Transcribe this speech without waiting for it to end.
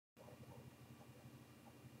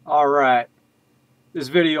All right, this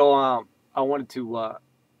video, I wanted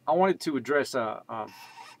to address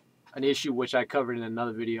an issue which I covered in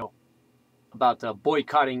another video about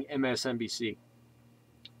boycotting MSNBC,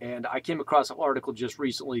 and I came across an article just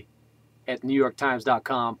recently at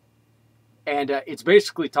NewYorkTimes.com, and it's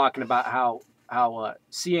basically talking about how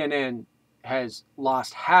CNN has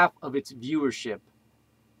lost half of its viewership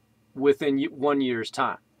within 1 year's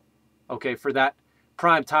time. Okay, for that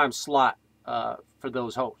prime time slot for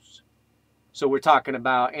those hosts. So we're talking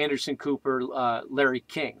about Anderson Cooper, Larry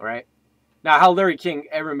King, right? Now, how Larry King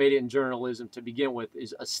ever made it in journalism to begin with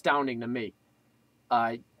is astounding to me.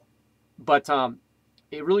 Uh, but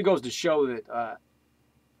it really goes to show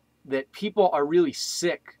that people are really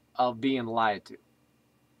sick of being lied to.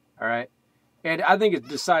 All right, and I think it's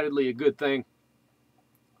decidedly a good thing.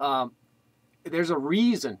 Um, there's a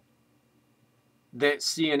reason that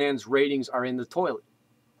CNN's ratings are in the toilet.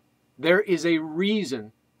 There is a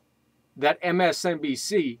reason that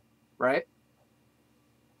MSNBC, right,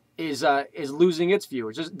 is losing its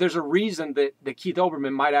viewers. There's a reason that Keith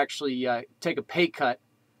Olbermann might actually take a pay cut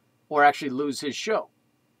or actually lose his show.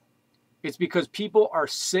 It's because people are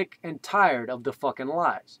sick and tired of the fucking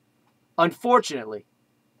lies. Unfortunately,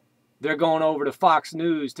 they're going over to Fox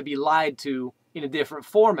News to be lied to in a different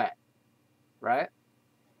format, right?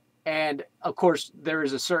 And of course, there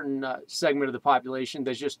is a certain segment of the population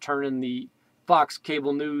that's just turning the Fox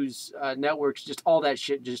cable news networks, just all that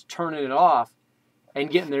shit, just turning it off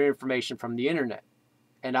and getting their information from the internet.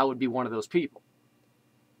 And I would be one of those people.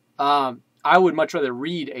 I would much rather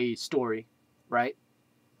read a story, right?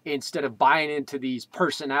 Instead of buying into these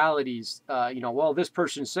personalities, well, this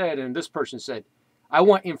person said and this person said. I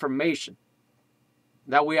want information.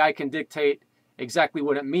 That way I can dictate exactly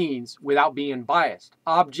what it means without being biased.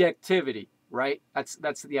 Objectivity, right?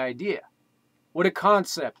 That's the idea. What a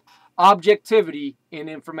concept. Objectivity in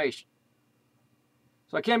information.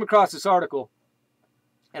 So I came across this article,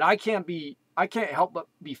 and I can't help but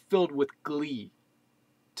be filled with glee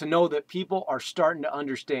to know that people are starting to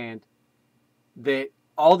understand that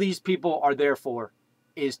all these people are there for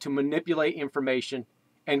is to manipulate information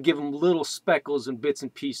and give them little speckles and bits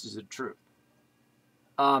and pieces of truth.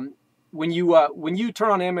 When you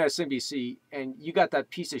turn on MSNBC and you got that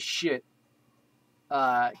piece of shit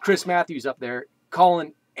Chris Matthews up there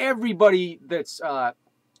calling everybody that's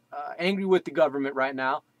angry with the government right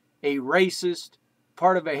now a racist,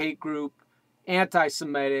 part of a hate group,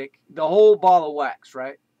 anti-Semitic, the whole ball of wax,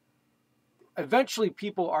 right? Eventually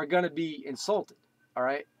people are going to be insulted, all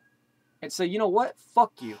right? And say, you know what?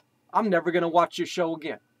 Fuck you. I'm never going to watch your show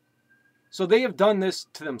again. So they have done this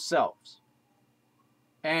to themselves.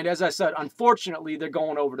 And as I said, unfortunately, they're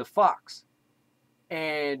going over to Fox.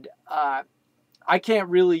 And I can't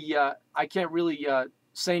really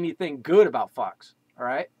say anything good about Fox, all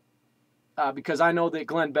right? Because I know that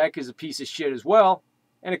Glenn Beck is a piece of shit as well.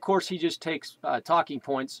 And of course, he just takes talking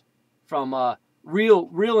points from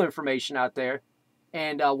real information out there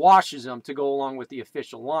and washes them to go along with the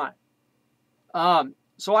official line.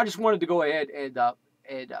 So I just wanted to go ahead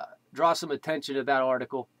and draw some attention to that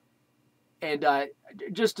article, and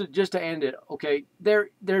just to end it, okay?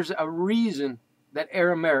 There's a reason that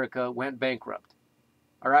Air America went bankrupt.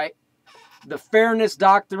 All right, the fairness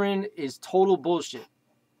doctrine is total bullshit.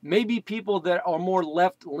 Maybe people that are more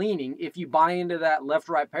left-leaning, if you buy into that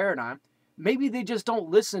left-right paradigm, maybe they just don't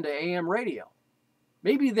listen to AM radio.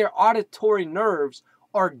 Maybe their auditory nerves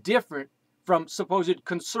are different from supposed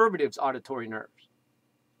conservatives' auditory nerves.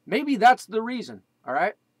 Maybe that's the reason, all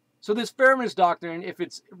right? So this fairness doctrine, if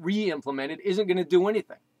it's re-implemented, isn't going to do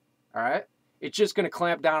anything, all right? It's just going to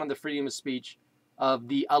clamp down on the freedom of speech of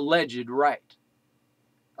the alleged right.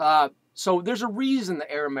 So there's a reason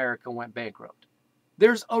that Air America went bankrupt.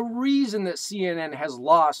 There's a reason that CNN has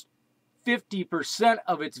lost 50%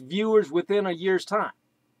 of its viewers within a year's time.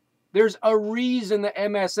 There's a reason that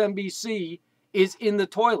MSNBC is in the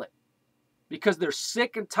toilet. Because they're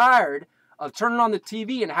sick and tired of turning on the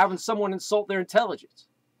TV and having someone insult their intelligence.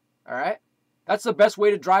 All right? That's the best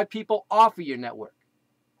way to drive people off of your network.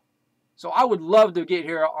 So I would love to get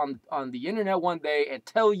here on the internet one day and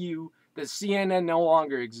tell you that CNN no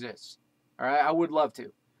longer exists. All right? I would love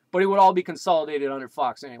to. But it would all be consolidated under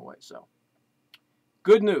Fox anyway. So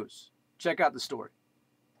good news. Check out the story.